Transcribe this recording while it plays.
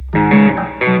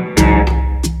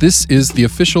This is the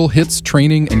official HITS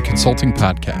Training and Consulting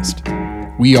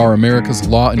Podcast. We are America's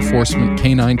law enforcement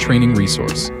canine training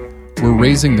resource. We're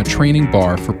raising the training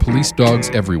bar for police dogs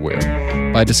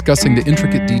everywhere by discussing the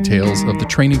intricate details of the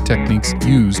training techniques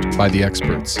used by the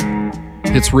experts.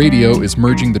 HITS Radio is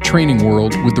merging the training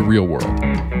world with the real world.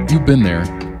 You've been there.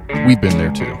 We've been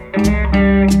there too.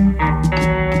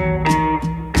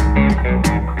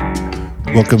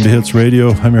 Welcome to HITS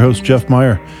Radio. I'm your host, Jeff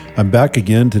Meyer. I'm back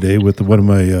again today with one of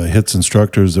my HITS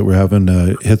instructors that we're having.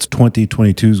 HITS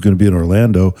 2022 is going to be in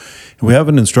Orlando. And we have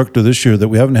an instructor this year that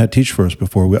we haven't had teach for us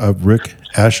before. We have Rick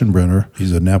Aschenbrenner.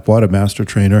 He's a NAPWDA master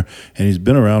trainer, and he's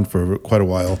been around for quite a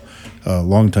while, a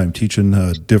long time teaching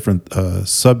different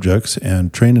subjects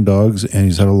and training dogs, and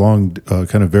he's had a long,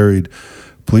 kind of varied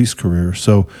police career.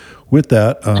 So with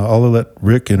that, I'll let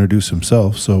Rick introduce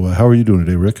himself. So how are you doing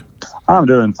today, Rick? I'm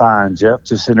doing fine, Jeff.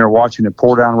 Just sitting there watching it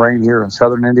pour down rain here in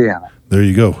southern Indiana. There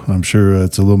you go. I'm sure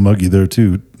it's a little muggy there,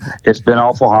 too. It's been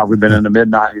awful hot. We've been in the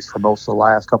mid-90s for most of the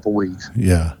last couple of weeks.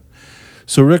 Yeah.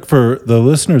 So, Rick, for the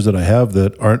listeners that I have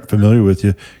that aren't familiar with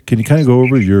you, can you kind of go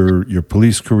over your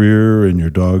police career and your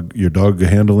dog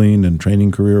handling and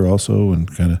training career also,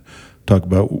 and kind of talk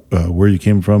about where you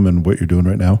came from and what you're doing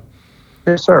right now?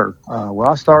 Yes, sir. Well,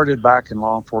 I started back in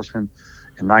law enforcement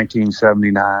in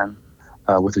 1979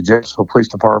 with the Jacksonville Police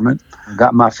Department. I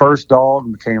got my first dog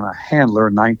and became a handler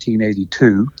in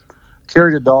 1982.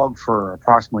 Carried a dog for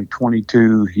approximately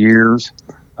 22 years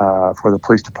for the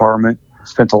police department.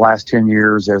 Spent the last 10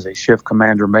 years as a shift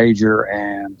commander major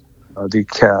and the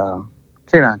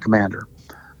canine commander.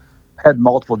 Had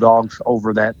multiple dogs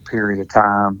over that period of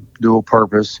time, dual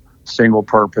purpose, single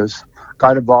purpose.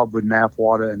 Got involved with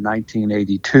NAPWDA in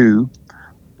 1982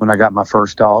 when I got my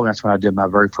first dog. That's when I did my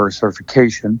very first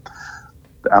certification.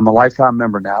 I'm a lifetime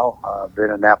member now. I've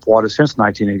been in NAPWDA since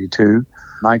 1982.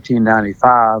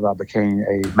 1995, I became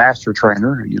a master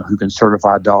trainer, who can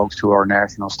certify dogs to our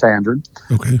national standard.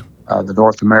 Okay. The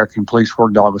North American Police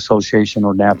Work Dog Association,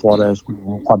 or NAPWDA, as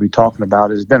we'll probably be talking about,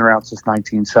 has been around since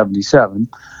 1977.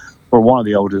 We're one of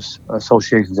the oldest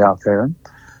associations out there.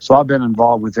 So I've been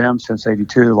involved with them since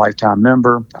 82, lifetime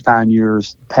member, 9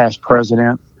 years past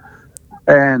president.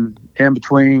 And in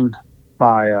between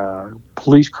my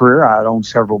police career, I owned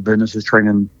several businesses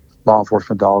training law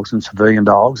enforcement dogs and civilian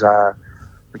dogs. I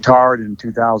retired in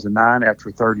 2009 after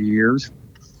 30 years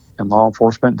in law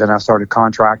enforcement. Then I started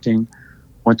contracting,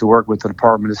 went to work with the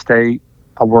Department of State.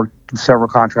 I worked several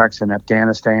contracts in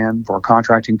Afghanistan for a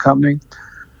contracting company.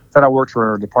 Then I worked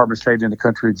for the Department of State in the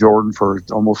country of Jordan for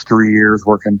almost 3 years,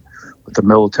 working with the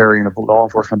military and the law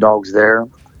enforcement dogs there.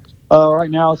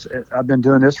 Right now, I've been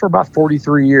doing this for about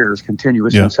 43 years,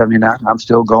 continuous since 79. I'm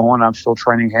still going. I'm still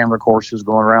training handler courses,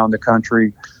 going around the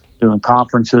country, doing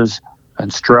conferences,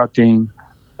 instructing,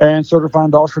 and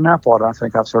certifying dogs for NAPWDA. I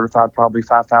think I've certified probably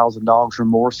 5,000 dogs or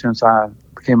more since I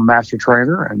became a master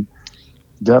trainer, and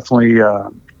definitely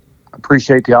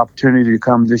appreciate the opportunity to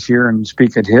come this year and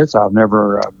speak at HITS. I've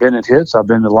never been at HITS. I've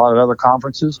been to a lot of other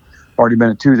conferences. Already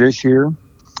been at 2 this year.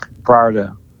 Prior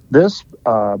to this,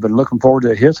 been looking forward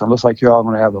to HITS. It looks like you all are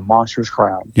going to have a monstrous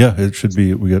crowd. Yeah, it should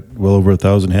be. We got well over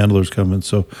 1,000 handlers coming,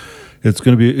 so it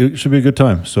should be a good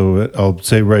time. So I'll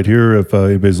say right here, if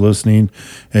anybody's listening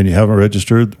and you haven't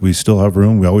registered, we still have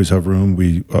room. We always have room.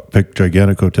 We pick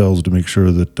gigantic hotels to make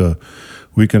sure that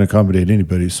we can accommodate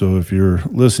anybody. So if you're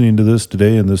listening to this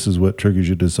today and this is what triggers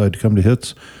you to decide to come to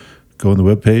HITS, go on the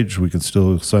webpage. We can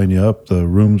still sign you up. The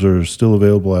rooms are still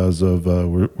available as of,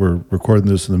 we're recording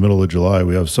this in the middle of July.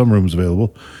 We have some rooms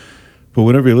available. But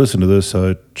whenever you listen to this,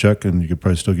 check, and you could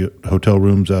probably still get hotel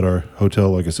rooms at our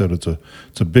hotel. Like I said, it's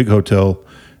a big hotel,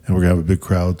 and we're going to have a big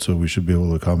crowd, so we should be able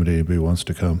to accommodate anybody who wants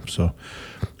to come. So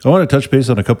I want to touch base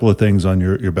on a couple of things on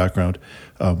your background.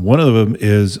 One of them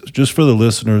is, just for the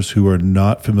listeners who are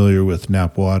not familiar with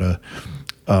NAPWDA,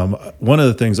 one of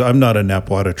the things, I'm not a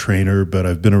NAPWDA trainer, but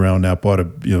I've been around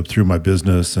NAPWDA, through my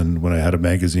business and when I had a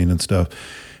magazine and stuff.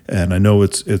 And I know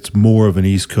it's more of an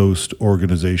East Coast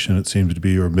organization, it seems to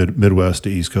be, or Midwest to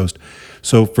East Coast.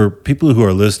 So for people who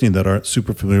are listening that aren't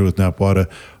super familiar with NAPWDA,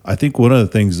 I think one of the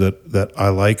things that I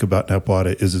like about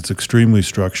NAPWDA is it's extremely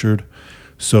structured.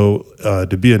 So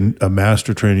to be a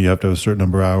master trainer, you have to have a certain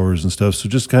number of hours and stuff. So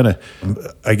just kind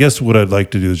of, I guess what I'd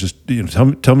like to do is just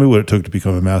tell me what it took to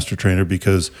become a master trainer,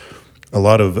 because a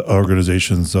lot of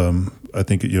organizations, I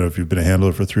think, if you've been a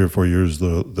handler for 3 or 4 years,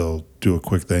 they'll do a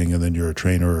quick thing and then you're a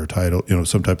trainer or a title,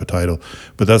 some type of title.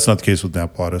 But that's not the case with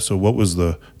NAPWDA. So what was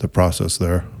the process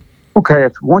there? Okay,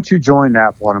 once you join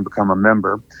NAPWDA and become a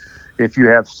member, if you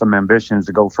have some ambitions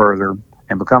to go further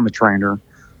and become a trainer,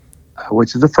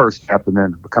 which is the first step, and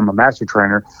then become a master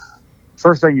trainer,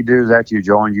 First thing you do is after you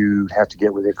join, you have to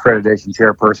get with the accreditation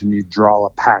chairperson. You draw a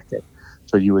packet.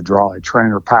 So you would draw a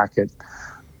trainer packet.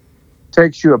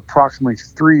 Takes you approximately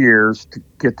 3 years to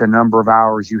get the number of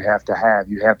hours you have to have.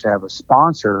 You have to have a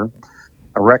sponsor,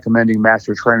 a recommending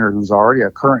master trainer who's already a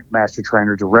current master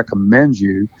trainer to recommend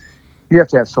you. You have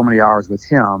to have so many hours with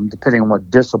him, depending on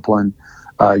what discipline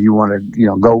you want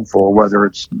to go for, whether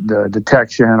it's the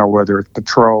detection or whether it's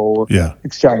patrol,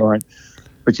 accelerant.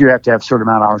 But you have to have a certain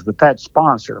amount of hours with that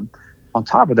sponsor. On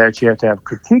top of that, you have to have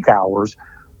critique hours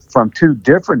from 2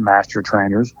 different master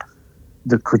trainers.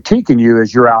 The critiquing you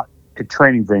as you're out at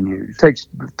training venues. It takes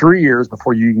 3 years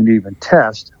before you can even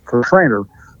test for a trainer.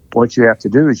 What you have to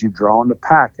do is you draw in the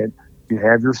packet, you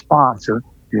have your sponsor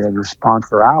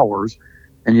hours,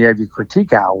 and you have your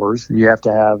critique hours. You have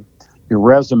to have your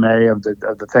resume of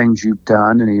the things you've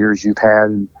done and the years you've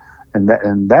had and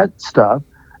that stuff.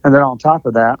 And then on top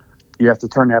of that, you have to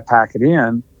turn that packet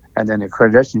in, and then the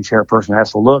accreditation chairperson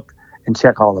has to look and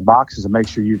check all the boxes and make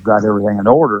sure you've got everything in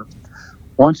order.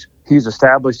 Once he's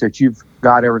established that you've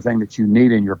got everything that you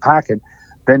need in your packet,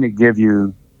 then they give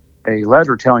you a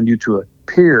letter telling you to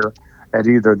appear at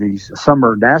either the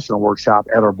summer national workshop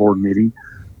at our board meeting,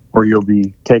 or you'll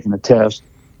be taking a test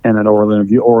and an oral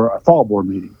interview, or a fall board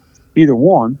meeting. Either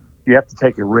one, you have to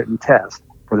take a written test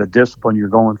for the discipline you're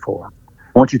going for.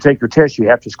 Once you take your test, you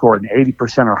have to score an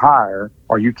 80% or higher,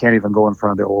 or you can't even go in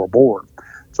front of the oral board.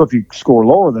 So if you score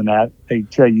lower than that, they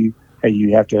tell you, hey,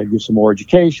 you have to get some more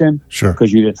education,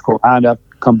 because you didn't score high enough,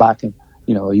 come back a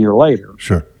year later.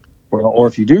 Sure. Or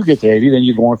if you do get to 80, then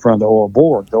you go in front of the oral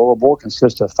board. The oral board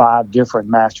consists of 5 different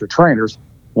master trainers,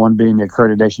 one being the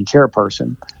accreditation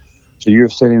chairperson. So you're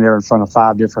sitting there in front of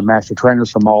 5 different master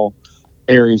trainers from all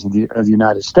areas of the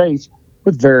United States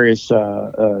with various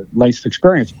lengths of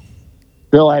experience.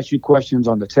 They'll ask you questions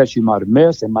on the test you might have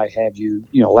missed. They might have you,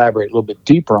 elaborate a little bit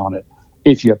deeper on it.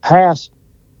 If you pass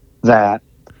that,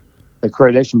 the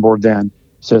accreditation board then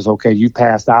says, okay, you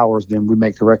passed ours, then we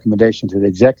make the recommendation to the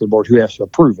executive board who has to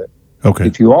approve it. Okay.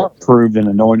 If you are approved and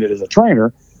anointed as a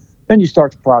trainer, then you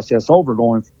start the process over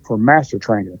going for master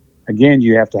trainer. Again,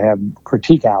 you have to have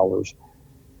critique hours,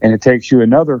 and it takes you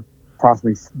another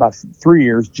approximately about 3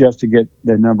 years just to get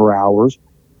the number of hours,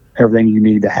 everything you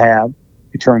need to have.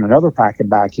 You turn another packet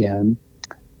back in,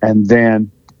 and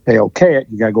then they okay it.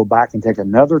 You got to go back and take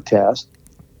another test,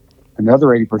 another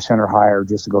 80% or higher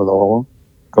just to go to the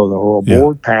oral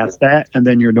board, pass that, and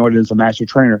then you're anointed as a master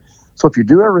trainer. So if you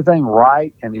do everything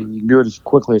right and you can do it as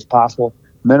quickly as possible,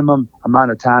 minimum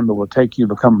amount of time it will take you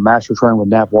to become a master trainer with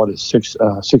NAPWADA is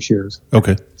 6 years.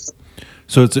 Okay.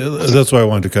 So that's why I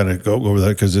wanted to kind of go over that,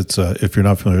 because it's if you're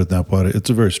not familiar with NAPWADA, it's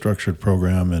a very structured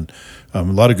program and a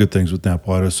lot of good things with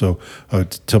NAPWADA. So to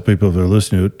tell people if they're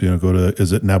listening, go to,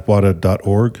 is it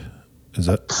napwada.org? Is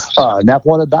that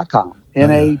NAPWADA.com?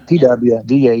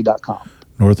 NAPWDA.com.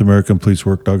 North American Police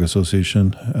Work Dog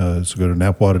Association. So go to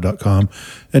napwada.com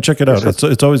and check it out.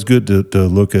 It's always good to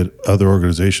look at other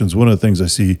organizations. One of the things I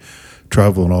see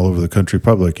traveling all over the country,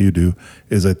 probably like you do,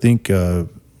 is I think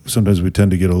sometimes we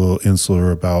tend to get a little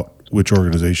insular about which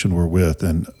organization we're with.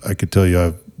 And I could tell you I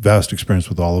have vast experience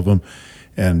with all of them.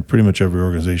 And pretty much every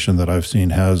organization that I've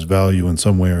seen has value in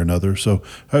some way or another. So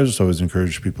I just always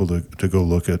encourage people to go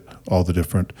look at all the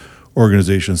different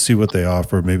organizations, see what they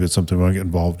offer. Maybe it's something we want to get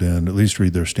involved in, at least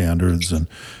read their standards and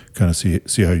kind of see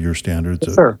how your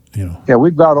standards, sure. Yeah,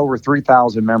 we've got over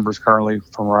 3,000 members currently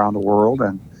from around the world.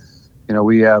 And,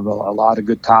 we have a lot of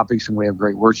good topics, and we have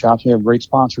great workshops. We have great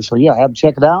sponsors. So, yeah, have them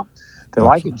check it out. If they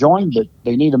like it, join, but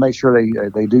they need to make sure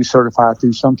they do certify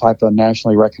through some type of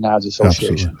nationally recognized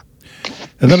association. Absolutely.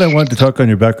 And then I wanted to talk on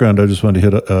your background. I just wanted to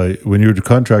hit, when you were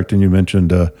contracting, you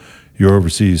mentioned you're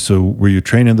overseas. So were you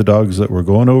training the dogs that were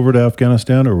going over to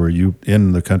Afghanistan, or were you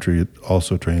in the country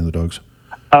also training the dogs?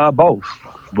 Both.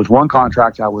 With one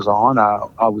contract I was on,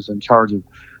 I was in charge of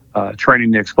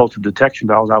training the explosive detection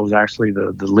dogs. I was actually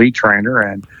the lead trainer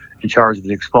and in charge of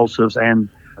the explosives and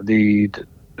the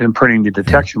imprinting the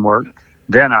detection work.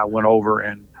 Then I went over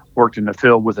and worked in the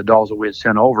field with the dogs that we had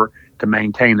sent over to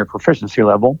maintain the proficiency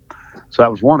level. So that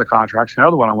was one of the contracts.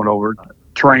 Another one I went over,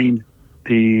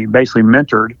 basically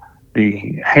mentored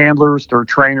the handlers, their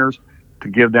trainers, to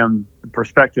give them the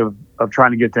perspective of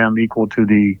trying to get them equal to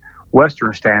the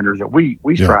Western standards that we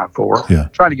strive for,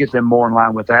 trying to get them more in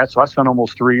line with that. So I spent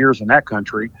almost 3 years in that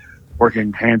country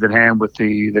working hand in hand with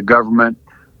the government,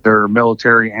 their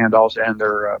military, and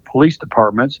their police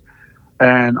departments,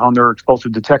 and on their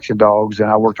explosive detection dogs. And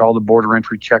I worked all the border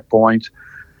entry checkpoints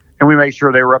And we made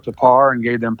sure they were up to par and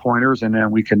gave them pointers, and then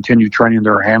we continued training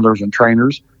their handlers and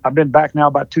trainers. I've been back now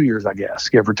about 2 years, I guess,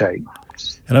 give or take.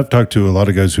 And I've talked to a lot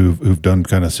of guys who've done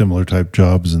kind of similar type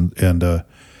jobs, and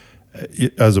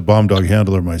as a bomb dog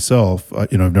handler myself,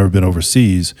 I've never been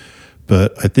overseas,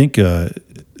 but I think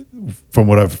from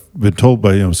what I've been told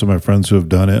by some of my friends who have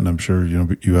done it, and I'm sure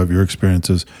you have your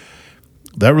experiences,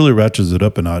 that really ratchets it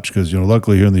up a notch because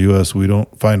luckily here in the U.S. we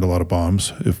don't find a lot of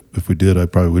bombs. If we did, I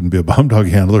probably wouldn't be a bomb dog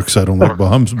handler because I don't like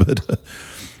bombs.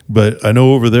 But I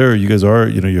know over there you guys are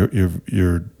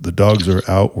the dogs are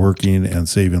out working and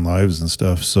saving lives and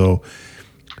stuff. So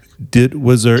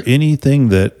was there anything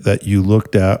that you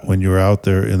looked at when you were out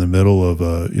there in the middle of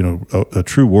a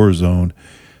true war zone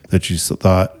that you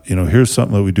thought here's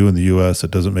something that we do in the U.S.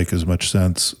 that doesn't make as much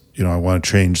sense? I want to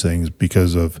change things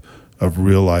because of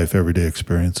real life, everyday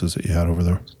experiences that you had over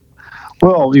there?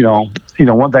 Well,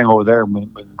 one thing over there,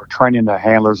 when we're training the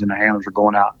handlers and the handlers are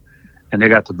going out and they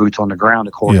got the boots on the ground.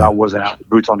 Of course, I wasn't out with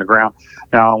boots on the ground.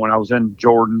 Now, when I was in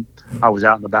Jordan, I was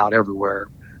out and about everywhere,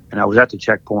 and I was at the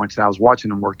checkpoints and I was watching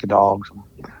them work the dogs.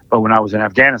 But when I was in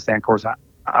Afghanistan, of course,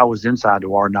 I was inside the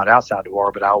war, not outside the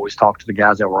war, but I always talked to the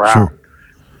guys that were out. Sure.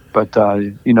 But,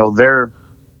 I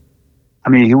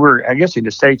guess in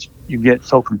the States, you get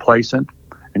so complacent.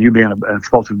 And you being an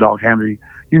explosive dog handler, you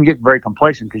can get very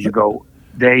complacent because you go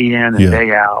day in and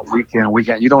day out,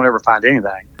 weekend. You don't ever find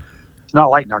anything. It's not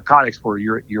like narcotics where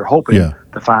you're hoping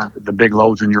to find the big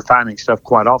loads, and you're finding stuff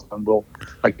quite often. Well,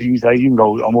 like you say, you can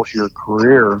go almost your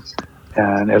career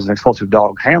and as an explosive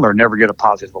dog handler never get a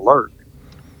positive alert.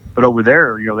 But over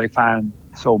there, they find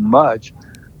so much.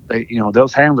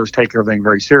 Those handlers take everything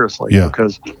very seriously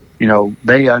because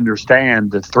they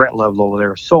understand the threat level over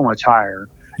there is so much higher.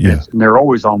 Yeah. And they're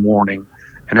always on warning,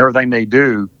 and everything they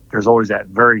do, there's always that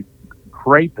very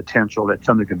great potential that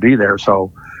something could be there.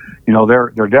 So, they're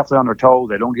definitely on their toes.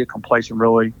 They don't get complacent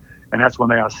really, and that's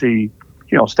when I see,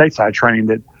 stateside training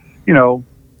that,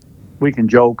 we can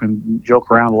joke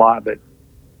around a lot, but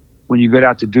when you get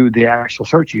out to do the actual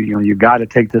search, you got to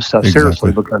take this stuff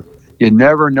seriously because you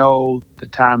never know the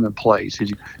time and place.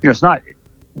 It's not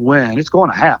when it's going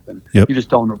to happen. Yep. You just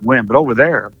don't know when. But over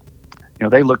there,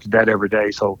 they looked at that every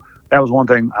day. So that was one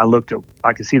thing I looked at.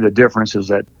 I could see the differences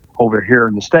that over here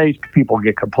in the States, people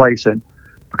get complacent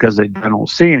because they don't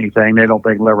see anything. They don't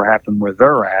think it'll ever happen where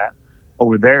they're at.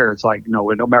 Over there, it's like, no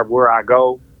matter where I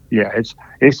go, it's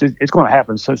going to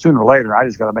happen. So sooner or later, I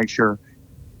just got to make sure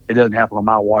it doesn't happen on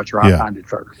my watch or I find it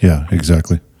first. Yeah,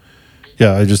 exactly.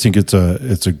 Yeah, I just think it's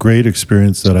a great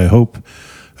experience that I hope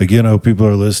people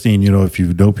are listening. If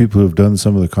you know people who have done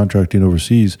some of the contracting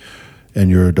overseas, and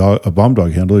you're a bomb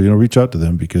dog handler, reach out to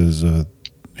them because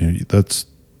that's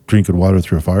drinking water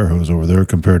through a fire hose over there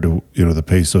compared to the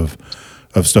pace of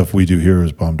stuff we do here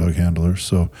as bomb dog handlers.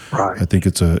 So I think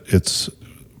it's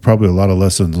probably a lot of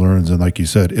lessons learned, and like you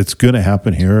said, it's going to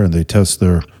happen here, and they test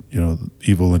their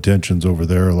evil intentions over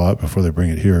there a lot before they bring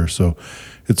it here. So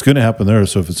it's going to happen there.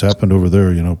 So if it's happened over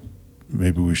there,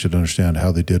 maybe we should understand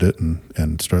how they did it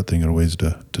and start thinking of ways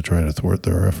to try to thwart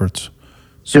their efforts.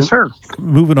 So yes, sir.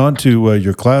 Moving on to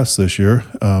your class this year,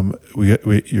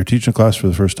 you're teaching a class for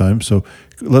the first time. So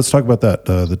let's talk about that,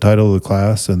 the title of the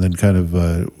class, and then kind of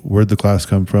where'd the class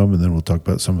come from, and then we'll talk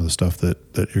about some of the stuff that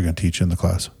you're going to teach in the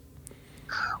class.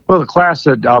 Well, the class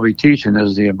that I'll be teaching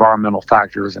is the environmental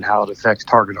factors and how it affects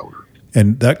target odor.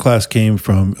 And that class came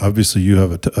from, obviously you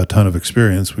have a ton of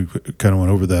experience. We kind of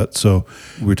went over that. So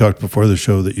we talked before the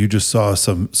show that you just saw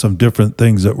some different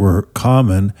things that were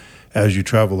common as you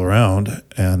travel around,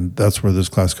 and that's where this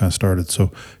class kind of started.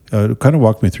 So kind of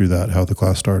walk me through that, how the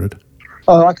class started.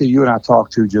 Like you and I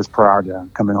talked to just prior to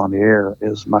coming on the air,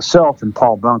 is myself and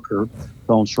Paul Bunker,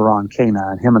 who owns Sharon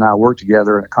Canine. Him and I worked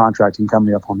together in a contracting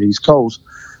company up on the East Coast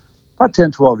about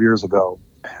 10, 12 years ago,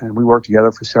 and we worked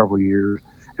together for several years.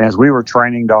 And as we were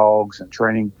training dogs and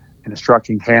training and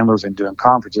instructing handlers and doing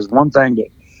conferences, one thing that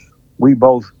we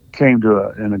both came to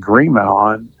an agreement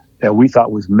on that we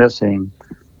thought was missing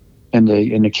in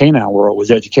the canine world was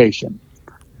education.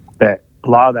 That a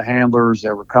lot of the handlers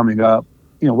that were coming up,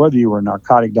 whether you were a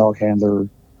narcotic dog handler,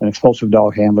 an explosive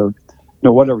dog handler,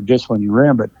 whatever discipline you were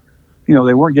in, but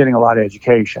they weren't getting a lot of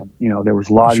education. There was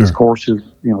a lot of these courses,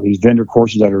 these vendor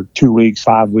courses that are 2 weeks,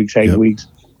 5 weeks, 8 weeks,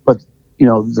 but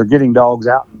they're getting dogs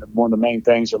out, and one of the main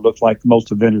things that looks like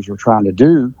most of the vendors were trying to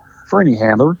do for any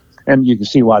handler, and you can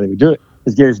see why they would do it,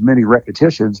 is get as many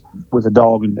repetitions with a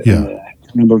dog and the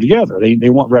handler together. They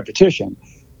want repetition,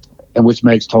 and which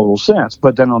makes total sense.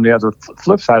 But then on the other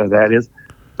flip side of that is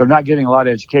they're not getting a lot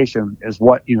of education as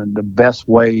what the best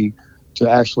way to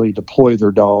actually deploy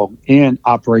their dog in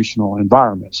operational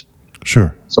environments.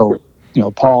 Sure. So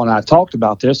Paul and I talked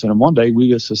about this, and one day we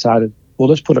just decided, well,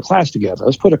 let's put a class together.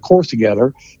 Let's put a course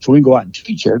together so we can go out and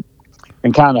teach it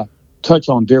and kind of touch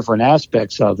on different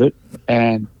aspects of it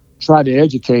and try to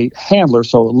educate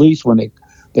handlers. So at least when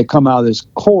they come out of this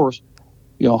course,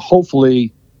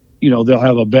 hopefully, they'll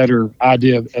have a better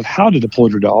idea of how to deploy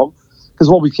their dog. Because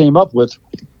what we came up with,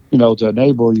 to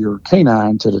enable your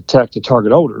canine to detect the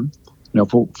target odor,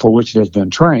 for which it has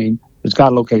been trained, it's got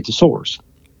to locate the source.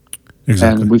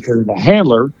 Exactly. And we figured the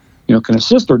handler, can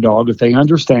assist their dog if they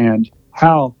understand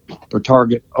how their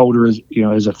target odor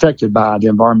is affected by the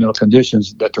environmental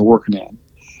conditions that they're working in.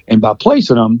 And by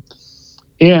placing them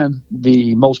in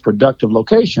the most productive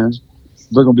locations,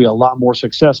 they're going to be a lot more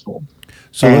successful.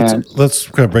 So let's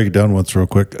kind of break it down once real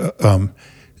quick. In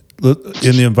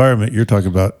the environment, you're talking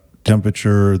about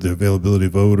temperature, the availability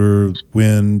of odor,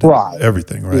 wind, right.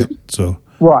 Everything, right?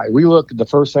 Right. The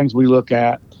first things we look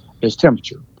at is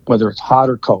temperature, whether it's hot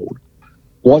or cold.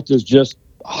 What does just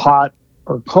hot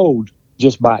or cold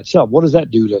just by itself, what does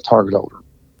that do to target odor?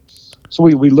 So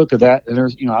we look at that, and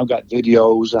there's, I've got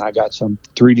videos and I got some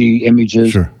 3D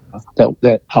images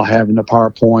that I'll have in the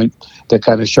PowerPoint that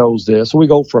kind of shows this. So we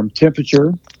go from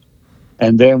temperature,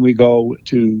 and then we go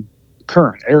to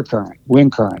current, air current,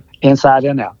 wind current, inside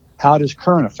and out. How does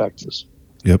current affect us?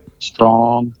 Yep.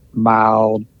 Strong,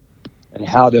 mild, and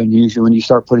how then usually when you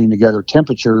start putting together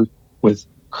temperature with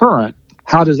current,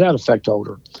 how does that affect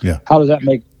odor? Yeah. How does that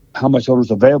make how much odor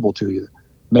is available to you?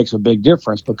 Makes a big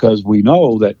difference, because we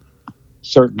know that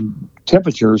certain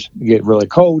temperatures get really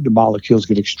cold, the molecules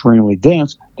get extremely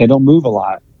dense, they don't move a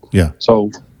lot. Yeah.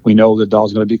 So we know the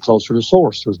dog's going to be closer to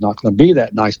source. There's not going to be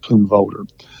that nice plume of odor.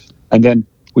 And then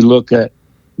we look at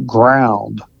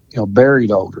ground,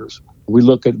 buried odors.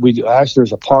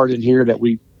 There's a part in here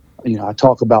that I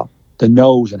talk about the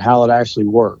nose and how it actually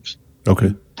works.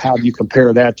 Okay. How do you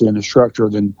compare that to an instructor,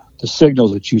 then the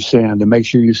signals that you send, to make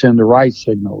sure you send the right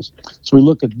signals. So we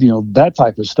look at, that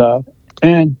type of stuff.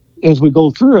 And as we go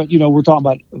through it, we're talking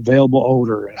about available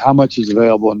odor and how much is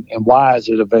available and why is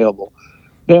it available.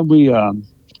 Then we,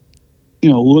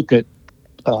 look at,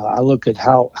 I look at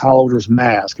how odors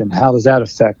mask and how does that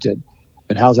affect it,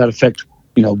 and how does that affect,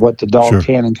 what the dog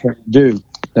can and can't do.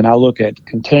 Then I look at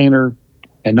container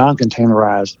and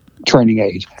non-containerized training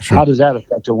aids. Sure. How does that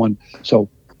affect the one? So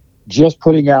just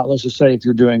putting out, let's just say if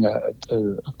you're doing a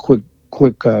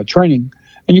quick training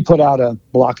and you put out a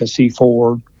block of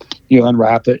C4, you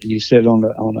unwrap it and you sit on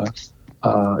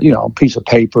a piece of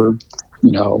paper,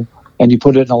 and you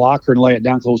put it in a locker and lay it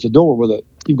down, close the door with it.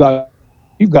 You've got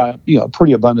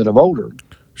pretty abundant of odor.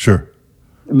 Sure.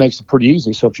 It makes it pretty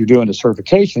easy. So if you're doing a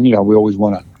certification, we always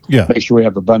want to make sure we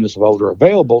have abundance of odor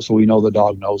available, so we know the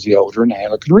dog knows the odor and the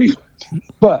handler can read it.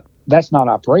 But that's not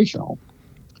operational.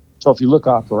 So if you look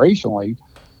operationally,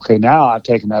 okay, now I've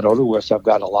taken that odor list. I've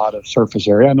got a lot of surface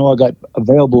area. I know I got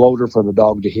available odor for the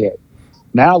dog to hit.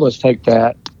 Now let's take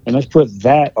that and let's put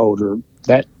that odor,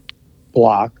 that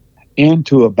block,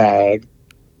 into a bag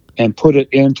and put it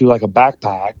into like a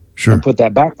backpack. Sure. And put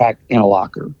that backpack in a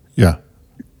locker. Yeah.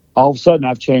 All of a sudden,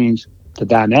 I've changed the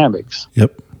dynamics.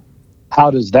 Yep. How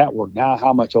does that work? Now,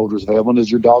 how much odor is available? And does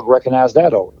your dog recognize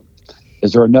that odor?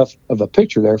 Is there enough of a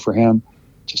picture there for him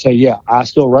to say, yeah, I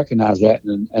still recognize that,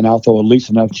 and I'll throw at least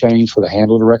enough change for the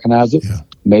handler to recognize it,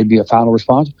 maybe a final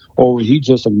response, or would he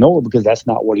just ignore it because that's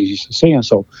not what he's used to seeing?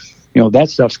 So, that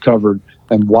stuff's covered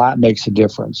and why it makes a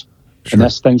difference. Sure. And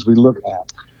that's things we look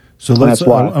at. So I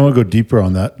want to go deeper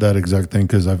on that exact thing,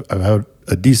 because I've had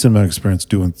a decent amount of experience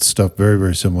doing stuff very,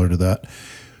 very similar to that.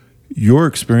 Your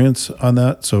experience on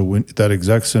that, so when that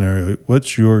exact scenario,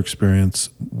 what's your experience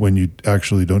when you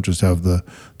actually don't just have the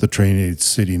training aid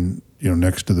sitting,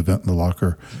 next to the vent in the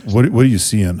locker? What are you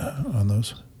seeing on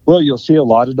those? Well, you'll see a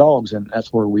lot of dogs, and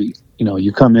that's where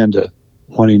you come into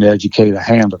wanting to educate a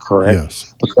handler, correct?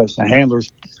 Yes. Because the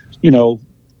handlers, a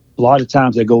lot of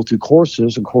times they go through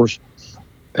courses. Of course,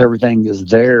 everything is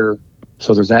there,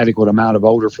 so there's adequate amount of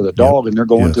odor for the dog, and they're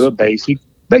going through a basic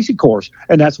course,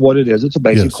 and that's what it is. It's a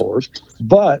basic course,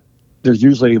 but there's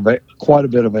usually quite a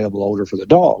bit of available odor for the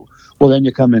dog. Well, then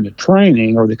you come into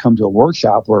training, or they come to a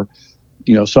workshop where,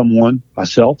 someone,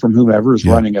 myself, from whomever is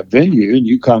running a venue, and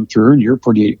you come through and you're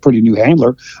pretty new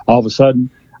handler. All of a sudden,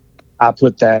 I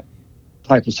put that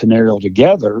type of scenario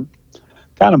together,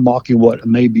 kind of mocking what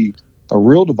maybe a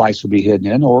real device would be hidden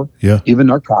in, or even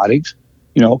narcotics,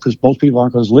 because most people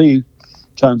aren't going to leave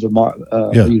tons of,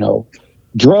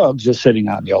 drugs just sitting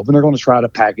out in the open. They're going to try to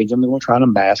package them. They're going to try to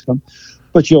mask them.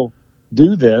 But you'll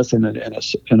do this in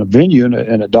a venue,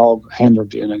 and a dog handler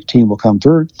and a team will come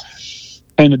through.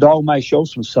 And the dog might show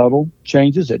some subtle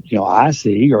changes that, I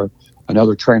see, or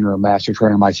another trainer or master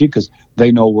trainer might see because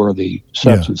they know where the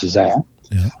substance is at.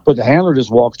 Yeah. But the handler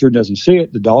just walks through, doesn't see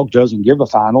it. The dog doesn't give a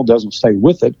final, doesn't stay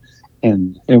with it,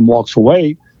 and walks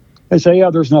away. They say, yeah,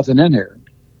 there's nothing in here.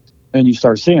 And you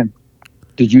start seeing,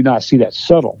 did you not see that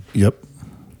subtle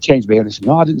change behavior? They say,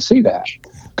 no, I didn't see that,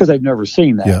 because they've never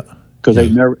seen that. Yeah. Because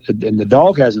they've never, and the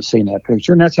dog hasn't seen that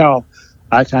picture. And that's how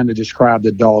I kind of describe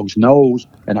the dog's nose,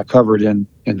 and I cover it in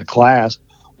the class,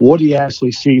 what he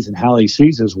actually sees and how he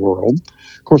sees his world.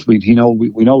 Of course, we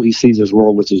know he sees his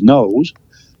world with his nose,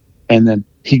 and then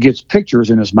he gets pictures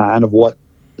in his mind of what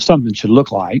something should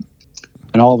look like.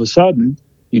 And all of a sudden,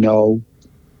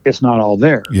 it's not all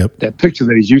there. Yep. That picture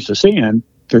that he's used to seeing,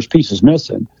 there's pieces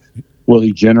missing. Will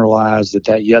he generalize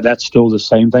that's still the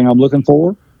same thing I'm looking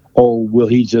for? Or will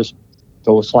he just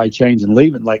throw a slight change and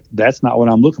leave it like, that's not what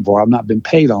I'm looking for? I've not been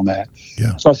paid on that.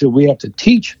 Yeah. So I said, we have to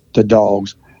teach the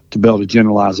dogs to be able to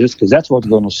generalize this, because that's what they're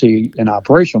going to see in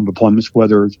operational deployments,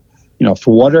 whether it's,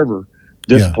 for whatever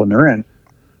discipline they're in.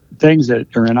 Things that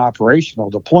are in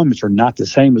operational deployments are not the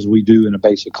same as we do in a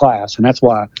basic class. And that's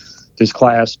why this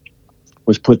class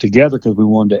was put together, because we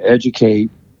wanted to educate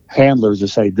handlers to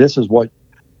say, this is what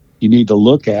you need to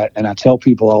look at. And I tell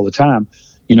people all the time,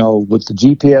 with the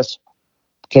GPS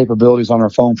capabilities on our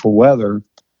phone for weather,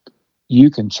 you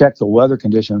can check the weather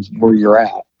conditions where you're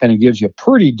at, and it gives you a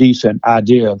pretty decent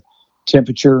idea of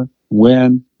temperature,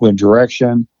 wind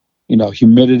direction,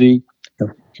 humidity.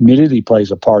 Humidity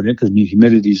plays a part in it, because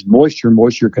humidity is moisture.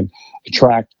 Moisture can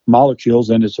attract molecules,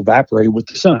 and it's evaporated with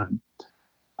the sun.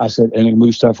 I said, and it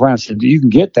moves stuff around. I said, you can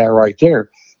get that right there.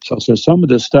 So I said, some of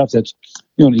this stuff that's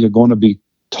you're going to be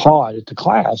taught at the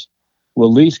class will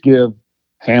at least give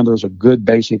handlers a good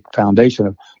basic foundation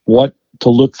of what to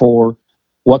look for,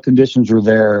 what conditions are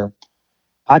there.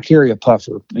 I carry a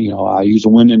puffer. I use a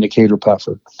wind indicator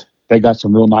puffer. They got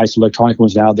some real nice electronic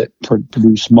ones now that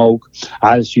produce smoke.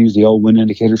 I just use the old wind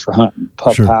indicators for hunting,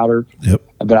 puff powder. Yep.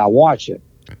 But I watch it.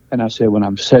 And I said, when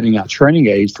I'm setting out training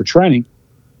aids for training,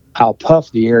 I'll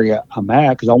puff the area I'm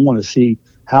at, because I want to see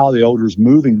how the odor's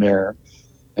moving there.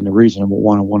 And the reason I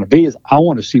want to be is I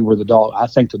want to see where I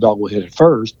think the dog will hit it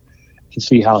first, and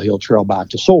see how he'll trail back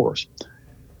to source.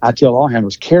 I tell all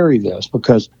handlers, carry this,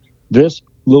 because this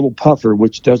little puffer,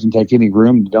 which doesn't take any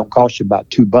room, don't cost you about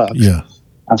 $2. Yeah.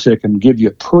 I said, it can give you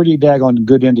a pretty daggone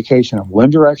good indication of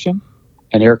wind direction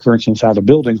and air currents inside the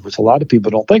buildings, which a lot of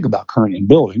people don't think about current in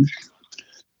buildings.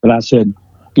 But I said,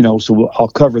 so I'll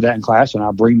cover that in class, and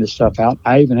I'll bring this stuff out.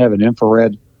 I even have an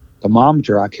infrared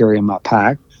thermometer I carry in my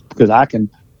pack, because I can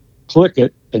click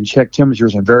it and check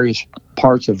temperatures in various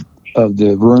parts of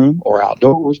the room or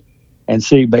outdoors, and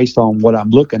see, based on what I'm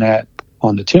looking at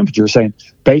on the temperature, saying,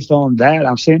 based on that,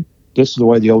 I'm saying this is the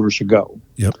way the odor should go.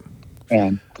 Yep.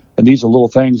 And these are little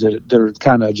things that are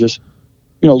kind of just,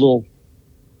 little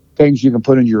things you can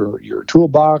put in your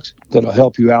toolbox that'll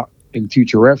help you out in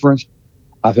future reference.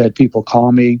 I've had people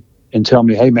call me and tell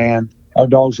me, hey, man, our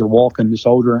dogs are walking this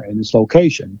odor in this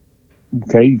location.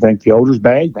 Okay, you think the odor's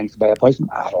bad? You think it's a bad place?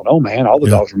 I don't know, man. All the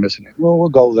dogs are missing it. Well, we'll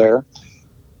go there,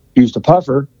 use the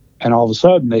puffer, and all of a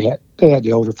sudden they had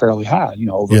the odor fairly high,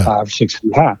 over 5 or 6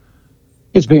 feet high.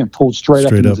 It's being pulled straight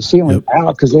up into the ceiling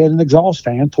out, because they had an exhaust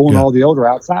fan pulling all the odor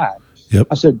outside. Yep.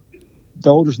 I said,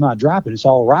 the odor's not dropping. It's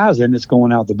all rising. It's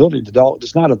going out the building. The dog,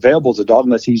 it's not available to the dog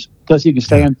unless he can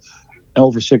stand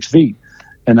over 6 feet.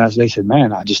 And they said,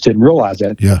 man, I just didn't realize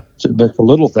that. Yeah. So that's a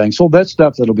little thing. So that's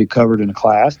stuff that'll be covered in a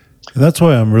class. And that's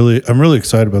why I'm really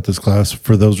excited about this class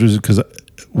for those reasons, because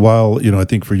while, I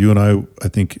think for you and I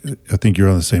think you're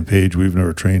on the same page. We've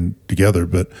never trained together,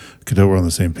 but I can tell we're on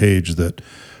the same page that,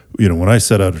 when I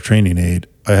set out a training aid,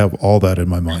 I have all that in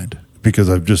my mind, because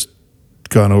I've just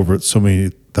gone over it so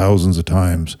many thousands of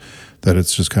times that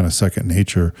it's just kind of second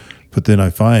nature. But then I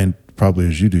find, probably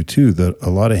as you do too, that a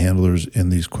lot of handlers in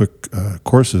these quick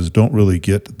courses don't really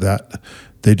get that.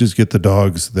 They just get the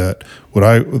dogs that, how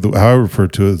I refer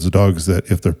to it as the dogs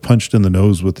that if they're punched in the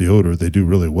nose with the odor, they do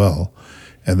really well.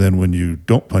 And then when you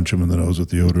don't punch them in the nose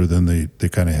with the odor, then they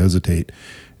kind of hesitate,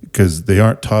 because they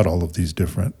aren't taught all of these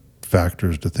different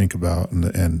factors to think about,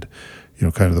 and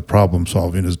kind of the problem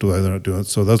solving is they're not doing it.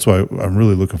 So that's why I'm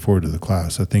really looking forward to the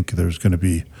class. I think there's going to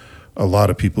be a lot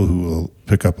of people who will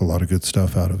pick up a lot of good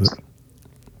stuff out of it.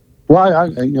 Well, I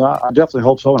definitely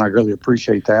hope so, and I really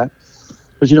appreciate that.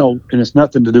 But, and it's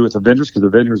nothing to do with the vendors, because the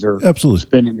vendors are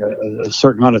spending a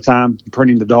certain amount of time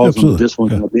printing the dogs on the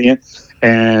disciplines going to be in.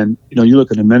 And, you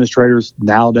look at administrators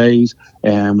nowadays,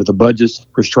 and with the budget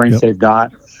restraints they've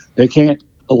got, they can't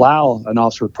allow an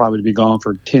officer probably to be gone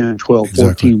for 10, 12,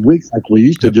 14 weeks like we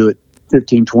used to do it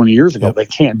 15, 20 years ago. They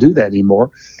can't do that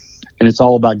anymore. And it's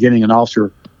all about getting an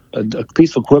officer a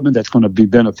piece of equipment that's going to be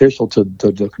beneficial to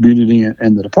the community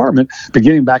and the department, but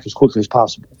getting back as quickly as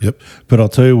possible. Yep. But I'll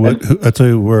tell you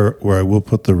where I will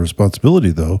put the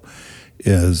responsibility though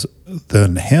is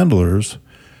then handlers,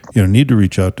 need to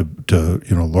reach out to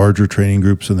larger training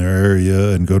groups in their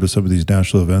area and go to some of these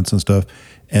national events and stuff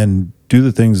and do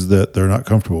the things that they're not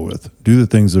comfortable with. Do the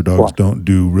things their dogs don't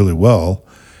do really well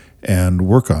and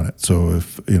work on it. So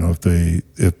if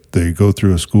they go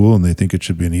through a school and they think it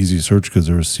should be an easy search because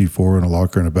there's a C4 in a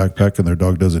locker and a backpack and their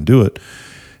dog doesn't do it,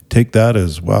 take that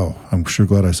as, wow, I'm sure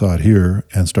glad I saw it here,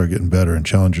 and start getting better and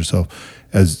challenge yourself.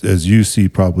 As you see,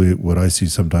 probably what I see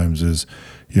sometimes is,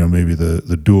 maybe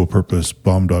the dual purpose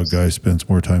bomb dog guy spends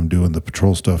more time doing the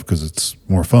patrol stuff because it's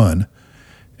more fun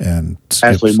and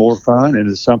actually more fun, and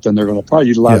it's something they're going to probably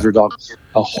utilize their dog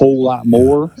a whole lot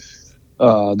more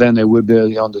than they would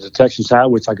be on the detection side,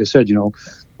 which, like I said,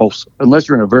 unless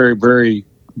you're in a very, very,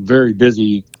 very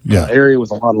busy area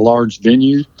with a lot of large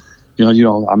venues,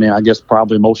 I guess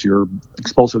probably most of your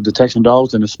explosive detection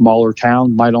dogs in a smaller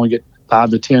town might only get 5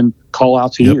 to 10 call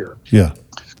outs a year. Yeah.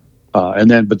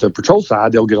 But the patrol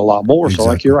side, they'll get a lot more. Exactly.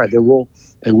 So like you're right, they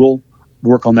will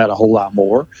work on that a whole lot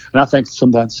more. And I think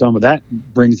some of that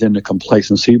brings into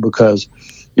complacency because,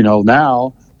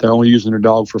 now they're only using their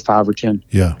dog for 5 or 10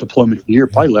 deployments a year,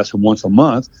 probably less than once a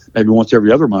month, maybe once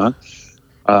every other month.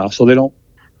 So they don't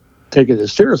take it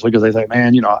as seriously because they think,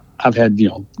 man, I've had,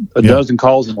 a dozen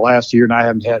calls in the last year and I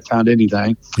haven't found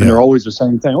anything. And they're always the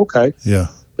same thing. Okay. Yeah.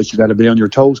 But you got to be on your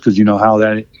toes because you know how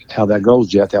that goes,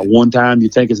 Jeff. That one time you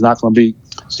think it's not going to be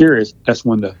serious, that's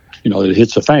when it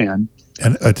hits the fan.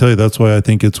 And I tell you, that's why I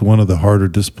think it's one of the harder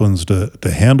disciplines to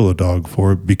handle a dog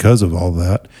for because of all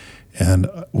that. And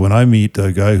when I meet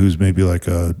a guy who's maybe like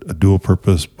a dual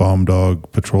purpose bomb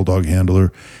dog, patrol dog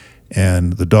handler,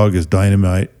 and the dog is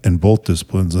dynamite in both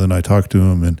disciplines, and then I talk to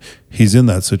him and he's in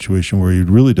that situation where he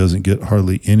really doesn't get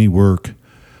hardly any work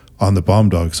on the bomb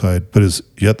dog side, but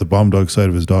yet the bomb dog side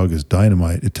of his dog is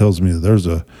dynamite. It tells me that there's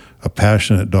a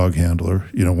passionate dog handler,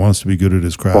 wants to be good at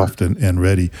his craft and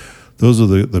ready. Those are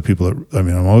the people that,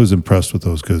 I'm always impressed with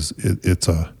those because it's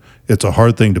a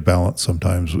hard thing to balance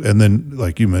sometimes. And then,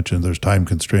 like you mentioned, there's time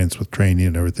constraints with training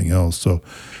and everything else. So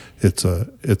it's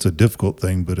a difficult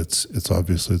thing, but it's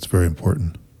obviously it's very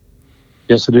important.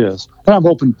 Yes, it is. And I'm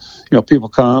hoping, people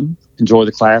come, enjoy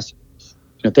the class.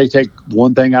 If they take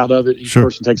one thing out of it, each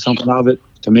person takes something out of it.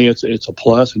 To me, it's a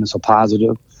plus and it's a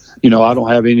positive. I don't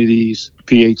have any of these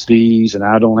PhDs and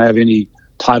I don't have any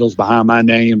titles behind my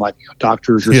name like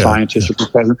doctors or scientists or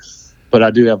professors, but I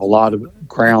do have a lot of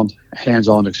ground,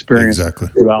 hands-on experience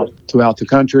throughout the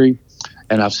country,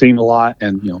 and I've seen a lot.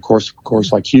 And of course,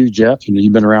 like you, Jeff,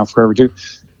 you've been around forever too.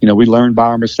 We learn by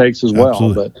our mistakes as well.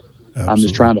 Absolutely. But I'm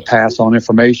just trying to pass on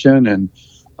information, and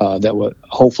that would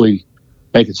hopefully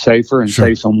make it safer and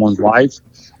save someone's life.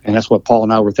 And that's what Paul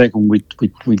and I were thinking.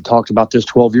 We talked about this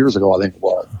 12 years ago, I think it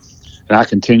was. And I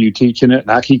continue teaching it,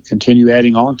 and I continue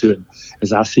adding on to it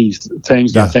as I see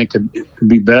things that I think could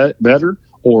be better,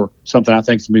 or something I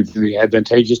think can be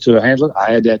advantageous to a handler.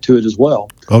 I add that to it as well.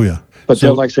 Oh yeah. But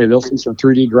they'll, like I say, they'll see some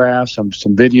 3D graphs, some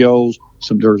videos,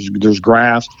 there's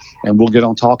graphs, and we'll get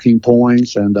on talking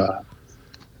points and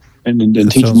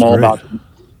teach them all about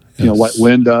what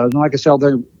wind does. And like I said,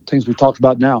 the things we've talked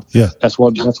about now. Yeah. That's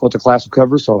what the class will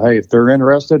cover. So hey, if they're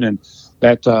interested and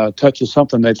that touches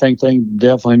something they think they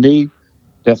definitely need,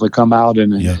 definitely come out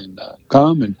and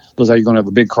come. And looks like you're going to have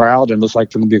a big crowd, and looks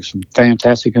like there going to be some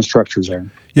fantastic instructors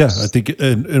there. Yeah, I think,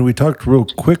 and we talked real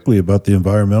quickly about the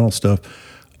environmental stuff.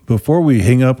 Before we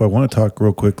hang up, I want to talk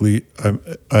real quickly.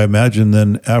 I imagine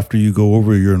then after you go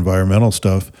over your environmental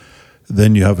stuff,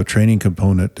 then you have a training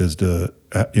component as to,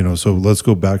 so let's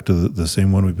go back to the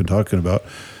same one we've been talking about.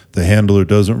 The handler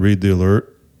doesn't read the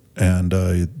alert, and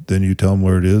then you tell him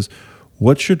where it is.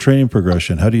 What's your training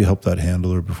progression? How do you help that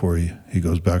handler before he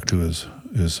goes back to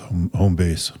his home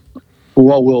base? Well,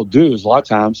 what we'll do is a lot of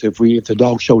times if the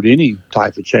dog showed any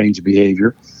type of change of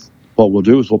behavior, what we'll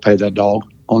do is we'll pay that dog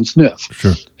on sniff.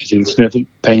 Sure. As he sniff it,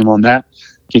 pay him on that,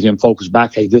 get him focused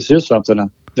back. Hey, this is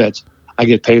something that I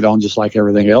get paid on just like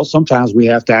everything else. Sometimes we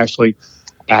have to actually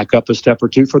back up a step or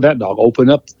two for that dog, open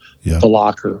up the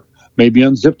locker, maybe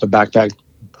unzip the backpack,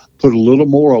 put a little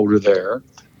more odor there,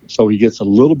 so he gets a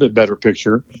little bit better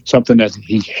picture, something that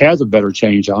he has a better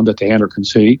change on that the handler can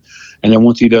see. And then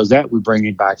once he does that, we bring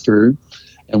him back through,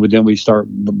 and then we start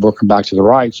working back to the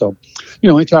right. So,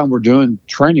 anytime we're doing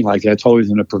training like that, it's always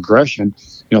in a progression.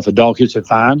 If the dog hits it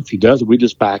fine, if he does it, we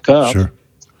just back up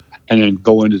and then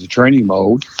go into the training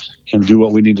mode and do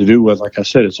what we need to do with, like I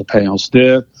said, it's a pay on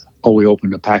sniff, or we open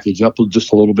the package up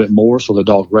just a little bit more so the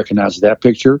dog recognizes that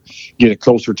picture, get it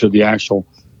closer to the actual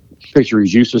picture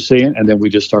he's used to seeing, and then we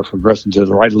just start progressing to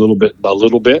the right a little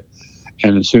bit,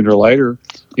 and then sooner or later,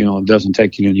 it doesn't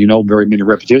take very many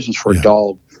repetitions for a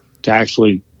dog to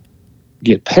actually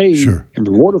get paid and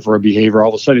rewarded for a behavior. All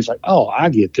of a sudden, it's like, oh, I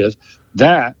get this.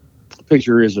 That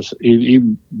picture is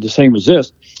even the same as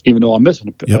this, even though I'm missing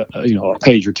a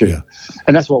page or two. Yeah.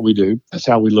 And that's what we do. That's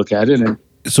how we look at it. And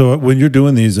so when you're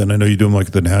doing these, and I know you do them like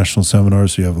at the national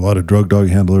seminars, so you have a lot of drug dog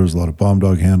handlers, a lot of bomb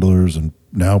dog handlers, and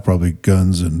now probably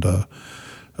guns and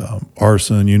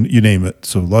arson, you name it.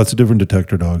 So lots of different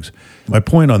detector dogs. My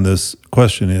point on this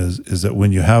question is that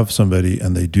when you have somebody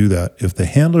and they do that, if the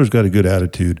handler's got a good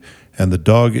attitude and the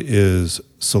dog is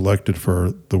selected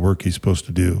for the work he's supposed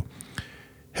to do,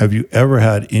 have you ever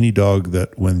had any dog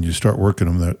that when you start working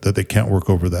them that they can't work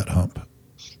over that hump?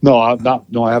 No, I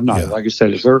have not. Yeah. Like I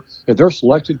said, if they're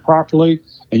selected properly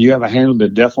and you have a handler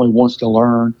that definitely wants to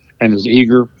learn and is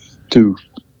eager to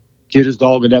get his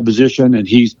dog in that position, and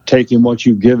he's taking what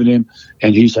you've given him,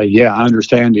 and he say, yeah, I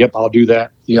understand. Yep, I'll do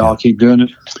that. Yeah, I'll keep doing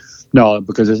it. No,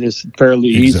 because it's fairly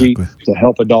easy to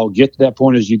help a dog get to that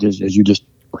point, as you just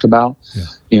talked about.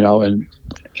 Yeah.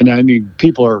 And I mean,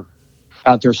 people are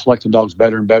out there selecting dogs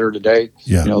better and better today.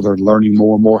 Yeah. They're learning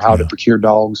more and more how to procure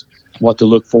dogs, what to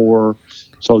look for.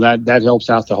 So that helps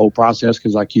out the whole process,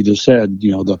 because like you just said,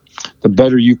 the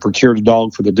better you procure the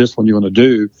dog for the discipline you're going to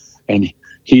do, and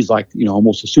he's like,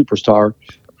 almost a superstar,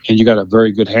 and you got a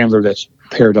very good handler that's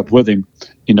paired up with him,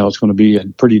 it's going to be a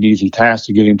pretty easy task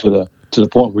to get him to the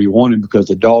point where you want him, because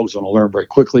the dog's going to learn very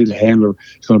quickly. The handler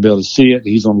is going to be able to see it.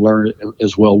 He's going to learn it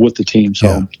as well with the team.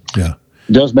 So it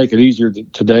does make it easier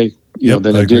today,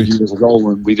 than it did years ago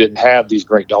when we didn't have these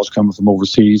great dogs coming from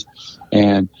overseas,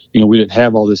 and we didn't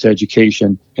have all this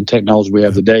education and technology we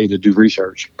have today to do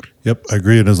research. Yep, I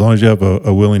agree. And as long as you have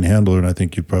a willing handler, and I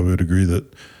think you probably would agree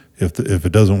that if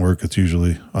it doesn't work, it's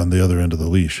usually on the other end of the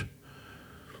leash.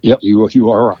 Yep, you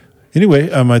are right.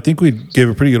 Anyway, I think we gave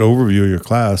a pretty good overview of your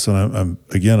class, and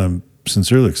I'm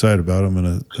sincerely excited about them.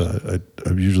 And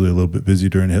I'm usually a little bit busy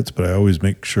during hits, but I always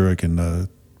make sure I can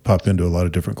pop into a lot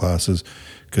of different classes,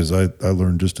 because I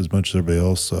learn just as much as everybody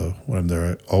else when I'm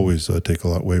there. I always take a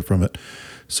lot away from it.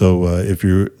 So if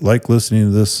you like listening to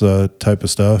this type of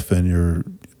stuff and you're a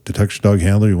detection dog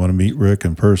handler, you want to meet Rick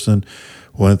in person,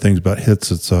 one of the things about HITS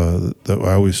that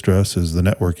I always stress is the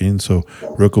networking. So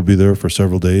Rick will be there for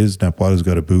several days. Napwata's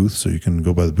got a booth, so you can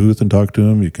go by the booth and talk to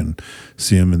him. You can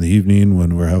see him in the evening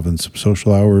when we're having some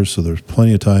social hours. So there's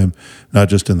plenty of time, not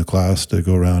just in the class, to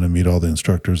go around and meet all the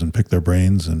instructors and pick their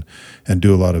brains and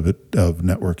do a lot of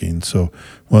networking. So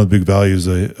one of the big values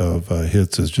of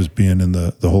HITS is just being in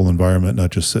the whole environment,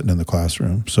 not just sitting in the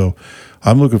classroom. So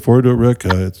I'm looking forward to it, Rick.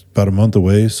 It's about a month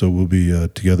away, so we'll be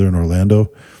together in Orlando.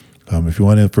 If you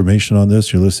want information on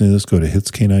this, you're listening to this, go to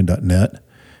hitscanine.net,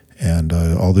 and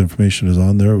all the information is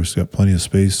on there. We've got plenty of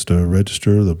space to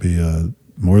register. There'll be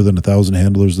more than 1,000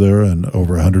 handlers there and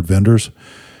over 100 vendors,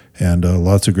 and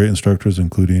lots of great instructors,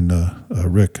 including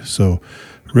Rick. So,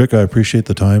 Rick, I appreciate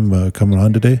the time coming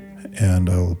on today, and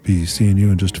I'll be seeing you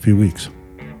in just a few weeks.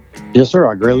 Yes, sir.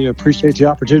 I greatly appreciate the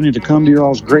opportunity to come to your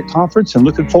all's great conference, and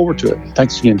looking forward to it.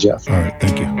 Thanks again, Jeff. All right.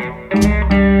 Thank you.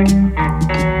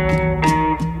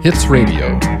 HITS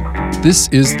Radio. This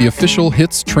is the official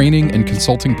HITS training and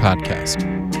consulting podcast.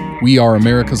 We are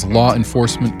America's law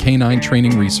enforcement canine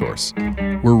training resource.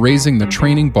 We're raising the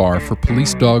training bar for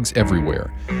police dogs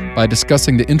everywhere by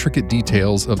discussing the intricate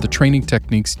details of the training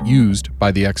techniques used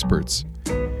by the experts.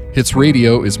 HITS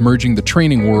Radio is merging the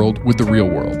training world with the real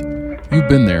world. You've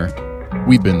been there.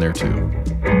 We've been there too.